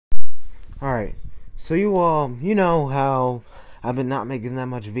So you all, you know how I've been not making that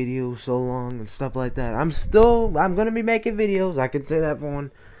much videos so long and stuff like that. I'm gonna be making videos. I can say that for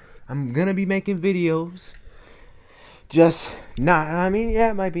one. I'm gonna be making videos. Just not, I mean,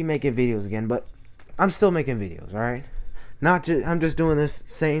 yeah, I might be making videos again, but I'm still making videos, alright? Not just, I'm just doing this,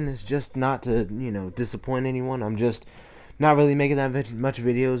 saying this just not to, disappoint anyone. I'm just not really making that much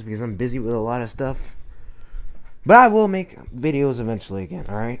videos because I'm busy with a lot of stuff. But I will make videos eventually again,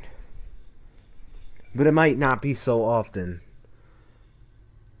 alright? But it might not be so often.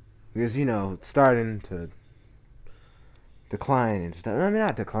 Because, it's starting to decline and stuff. I mean,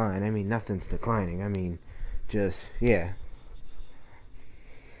 not decline. I mean, nothing's declining. I mean, just, yeah.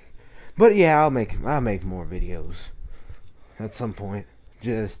 But yeah, I'll make more videos at some point.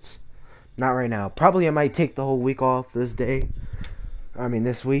 Just not right now. Probably I might take the whole week off this day. I mean,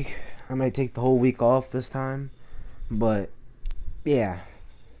 this week. I might take the whole week off this time. But yeah.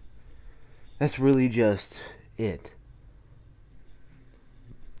 That's really just it.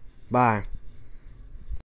 Bye.